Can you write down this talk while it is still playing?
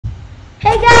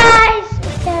Hey guys,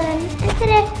 it's Kevin, and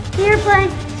today we are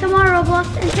playing some more Roblox,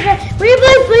 and today we are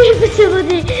playing Building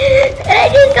Facility, and I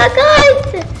just got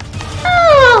caught!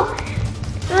 Oh!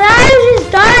 I was just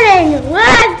starting!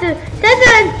 What? That's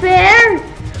unfair!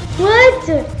 What?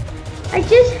 I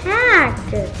just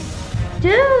hacked!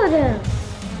 Dude!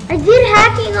 I did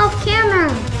hacking off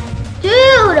camera!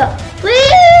 Dude!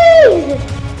 Please!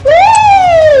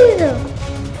 Please!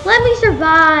 Let me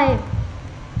survive!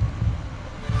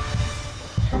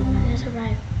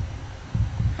 Survive.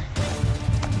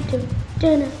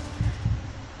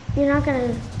 You're not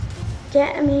gonna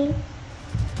get me.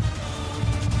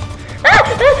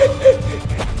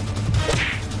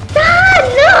 No!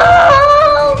 No!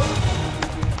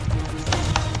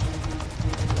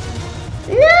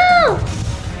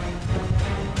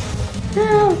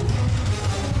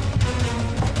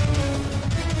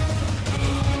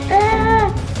 No!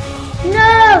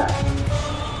 No!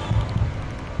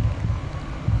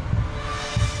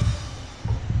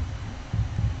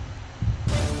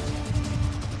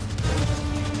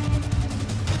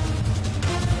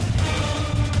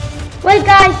 Wait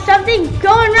guys, something's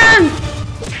going on!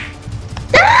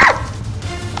 Ah!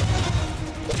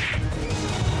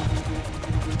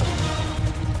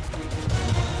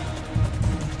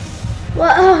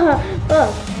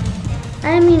 Whoa. I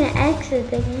didn't mean to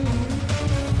exit the game.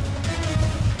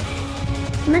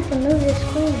 I meant to move the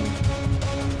screen.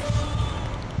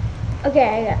 Okay,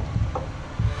 I got it.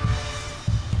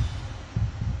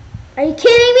 Are you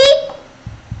kidding me?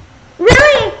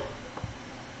 Really?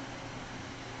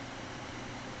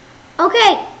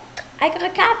 Okay, I got a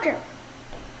capture.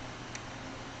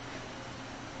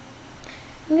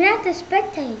 I'm gonna have to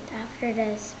spectate after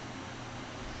this.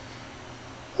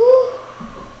 Whew.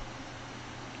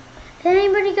 Is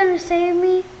anybody gonna save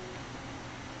me?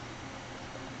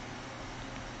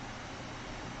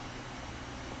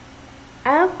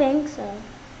 I don't think so.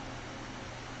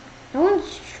 No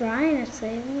one's trying to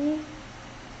save me.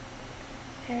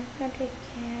 I don't think they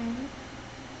can.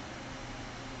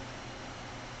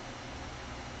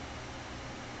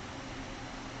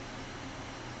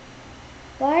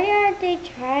 Why aren't they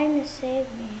trying to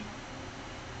save me?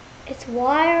 It's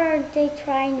why aren't they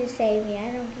trying to save me?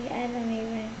 I don't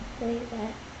even believe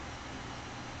that.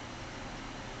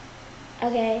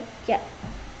 Okay, yeah.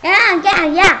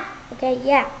 Yeah. Okay,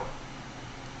 yeah.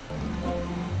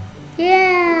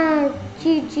 Yeah,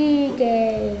 GG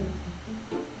game.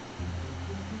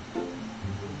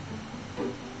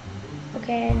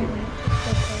 Okay,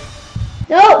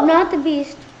 no, not the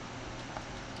beast.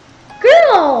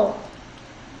 Girl!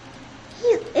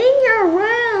 He's in your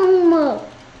room.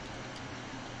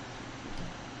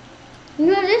 You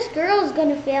know, this girl's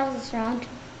gonna fail this round.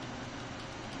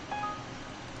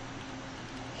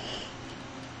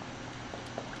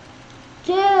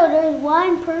 Dude, there's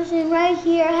one person right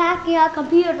here hacking a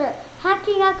computer.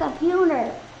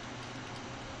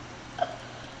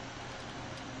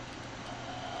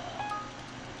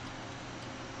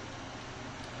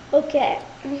 Okay.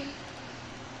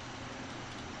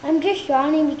 I'm just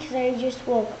yawning because I just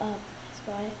woke up. That's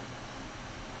why.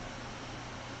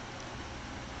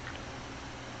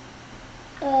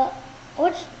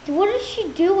 What is she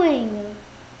doing?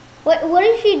 What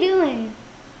is she doing?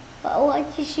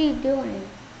 What is she doing?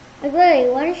 Like really,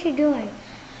 what is she doing?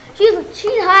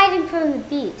 She's hiding from the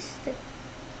beast.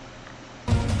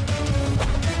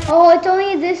 Oh, it's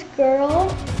only this girl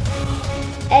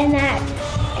and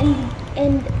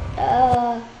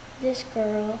this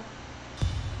girl.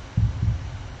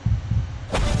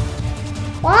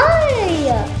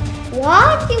 Why?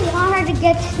 Why do you want her to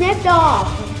get snipped off?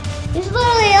 It's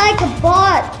literally like a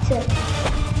bot.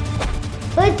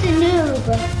 But it's a noob.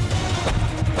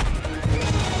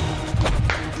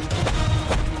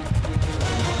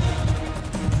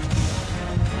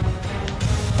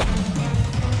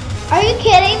 Are you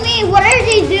kidding me? What are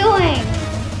they doing?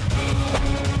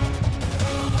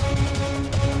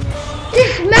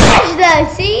 Just smash them,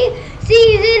 see? Isn't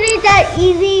it that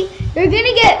easy? They're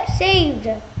gonna get saved.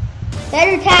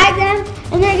 Better tag them,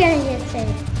 and they're gonna get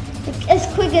saved as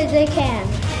quick as they can.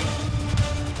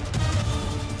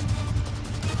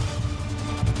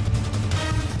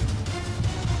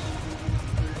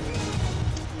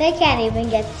 They can't even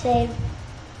get saved.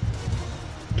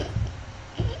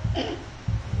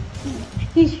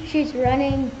 She's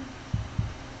running.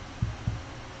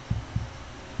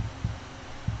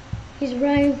 She's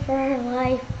running for her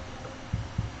life.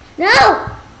 No!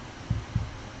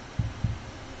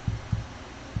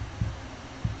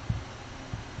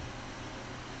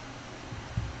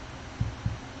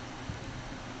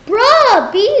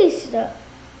 Bruh, beast!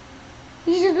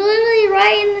 He's literally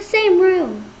right in the same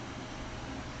room.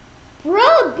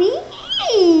 Bro,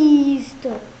 beast.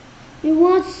 You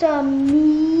want some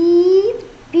meat?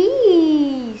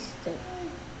 Beast.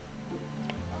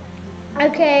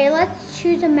 Okay, let's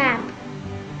choose a map.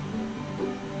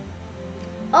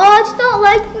 Oh, I just don't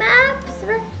like maps.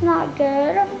 That's not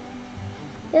good.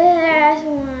 There's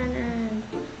one.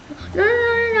 No.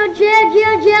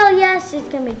 Jail. Yes, it's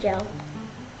gonna be jail.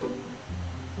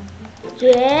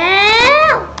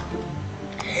 Jail.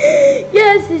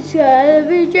 Yes, it's gonna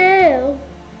be jail.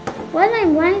 Why is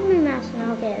my mouse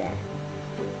not okay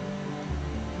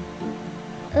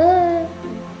there?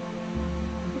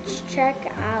 Let's check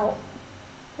out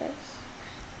this.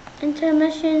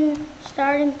 Intermission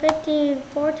starting 15,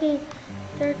 14,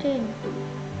 13,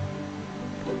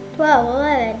 12,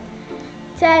 11,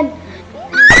 10,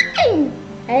 9,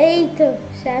 8,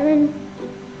 7,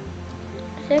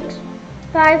 6,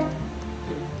 5,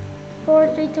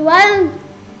 4, 3, 2, 1.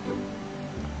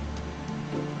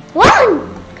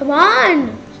 1! Come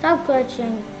on! Stop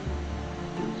glitching.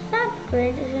 Stop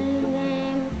glitching,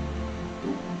 game.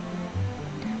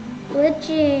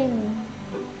 Glitching.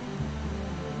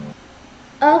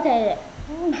 Okay.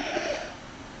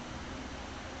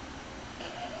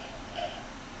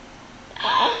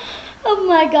 Oh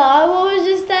my god, what was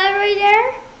just that right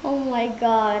there? Oh my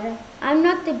god. I'm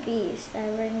not the beast, I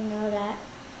already know that.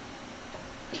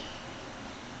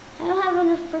 I don't have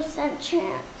enough percent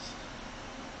chance.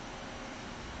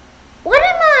 What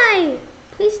am I?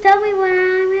 Please tell me where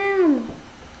I am.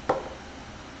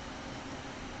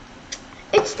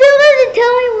 It still doesn't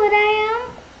tell me what I am.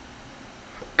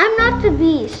 I'm not the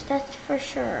beast, that's for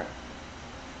sure.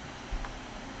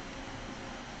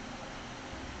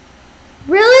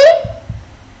 Really?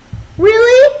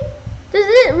 Really? Does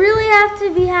it really have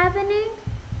to be happening?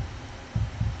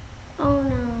 Oh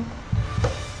no.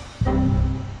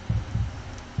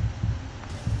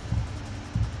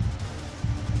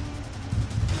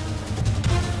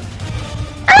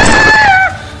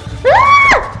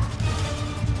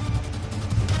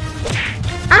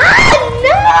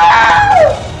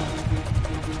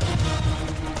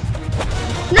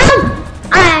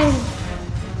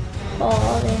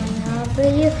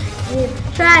 You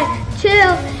try to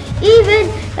even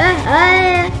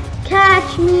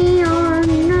catch me or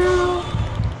no.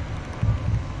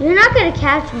 You're not gonna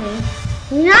catch me.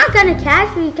 You're not gonna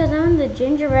catch me because I'm the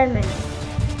gingerbread man.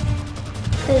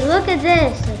 Cause look at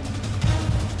this.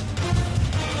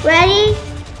 Ready?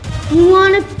 You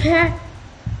wanna pair?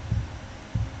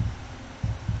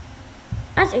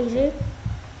 That's easy.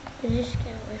 Just get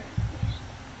away from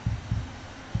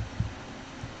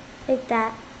me. Like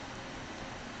that.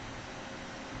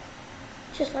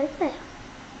 Just like that.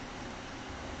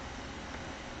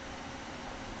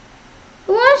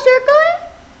 You want a circling?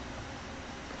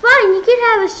 Fine, you can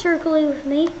have a circling with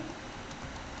me.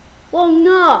 Well,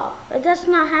 no, that's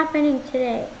not happening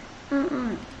today.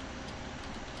 I'm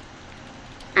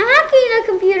hacking the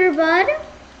computer, bud.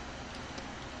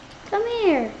 Come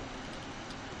here.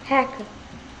 Hacker.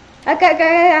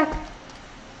 Hacker.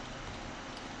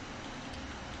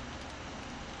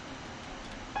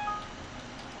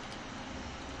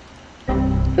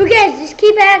 Who cares? Just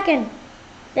keep hacking.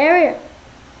 There we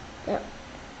go.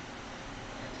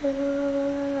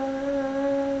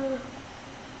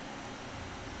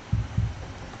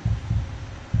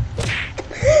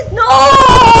 No!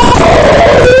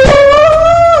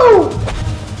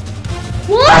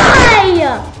 Why?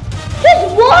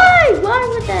 Just why? Why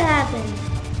would that happen?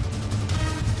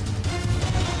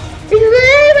 It's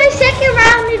literally my second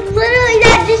round and literally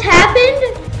that just happened.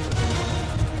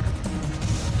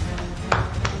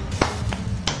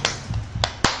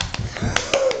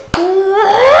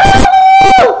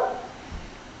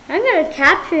 I'm gonna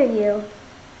capture you.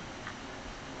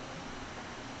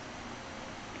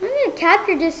 I'm gonna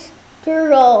capture this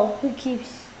girl who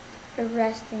keeps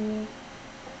arresting me.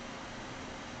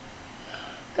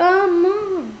 Come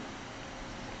on.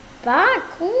 Buy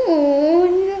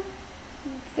coin.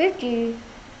 50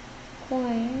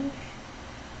 coins.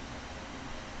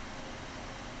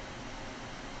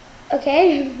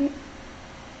 Okay.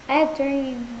 I have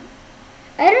 3.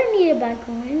 I don't need to buy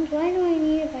coins. Why do I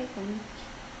need to buy coins?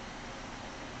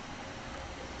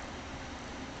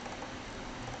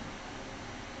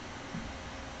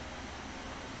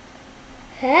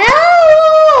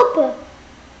 Help!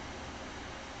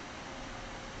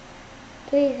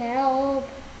 Please help.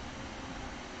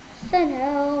 Send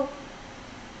help.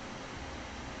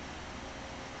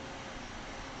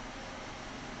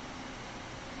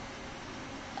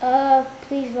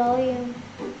 Please volume.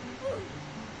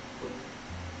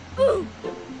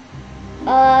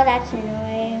 That's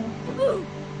annoying.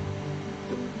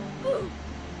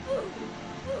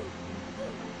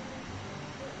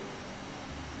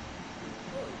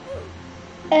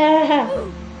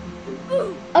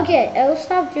 Okay, I'll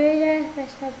stop doing that if I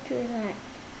stop doing that.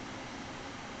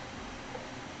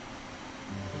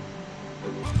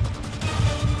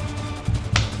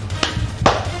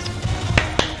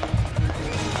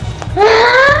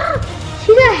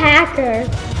 She's a hacker.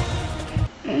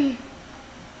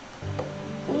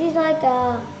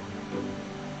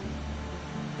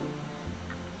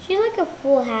 She's like a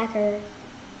full hacker.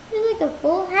 She's like a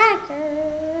full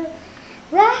hacker.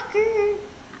 Rocker.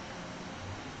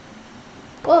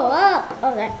 Whoa,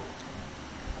 okay.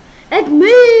 It's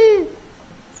me!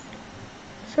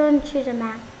 So I'm choose a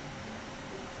map.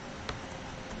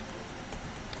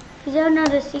 If you don't know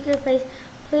the secret place,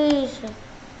 please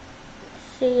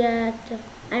see it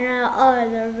in our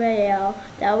other video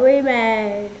that we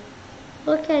made.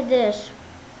 Look at this.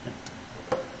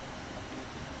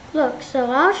 Look,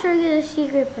 so I'll show you the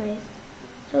secret place.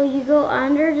 So you go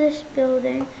under this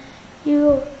building,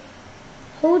 you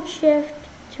hold shift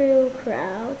to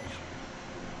crouch.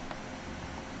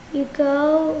 You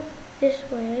go this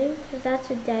way, because that's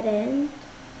a dead end.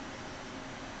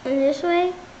 And this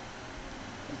way,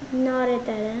 not a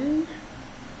dead end.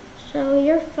 So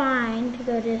you're fine to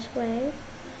go this way.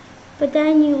 But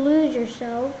then you lose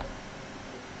yourself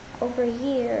over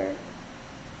here.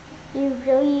 You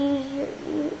really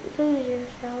lose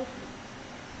yourself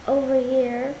over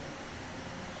here.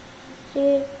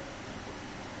 See?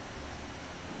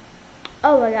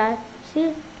 Oh my god.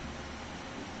 See?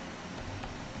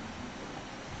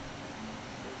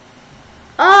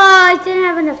 Oh, I didn't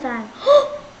have enough time.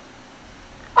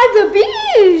 I'm the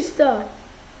beast!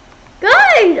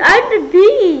 Guys, I'm the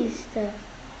beast!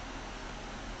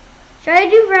 Should I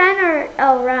do run or...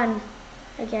 Oh, run,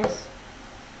 I guess.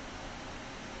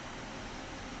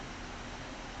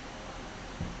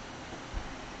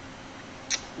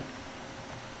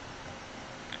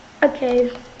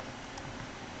 Okay.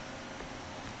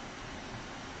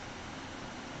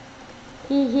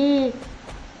 Hee hee.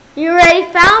 You already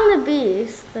found the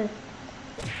beast.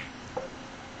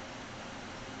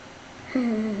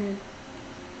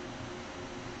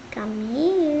 Come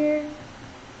here.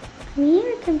 Come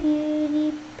here,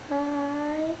 Beauty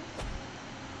Pie.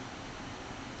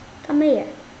 Come here.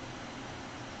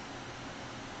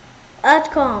 Let's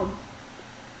come.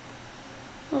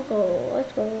 Let's go.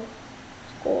 Let's go.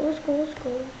 Let's go. Let's go. Let's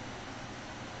go.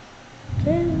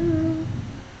 Down.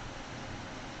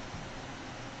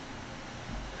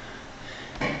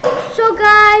 So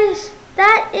guys,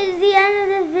 that is the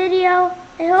end of the video.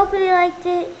 I hope you liked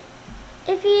it.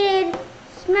 If you did,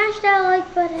 smash that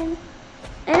like button.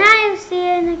 And I will see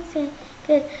you next time.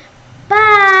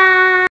 Goodbye.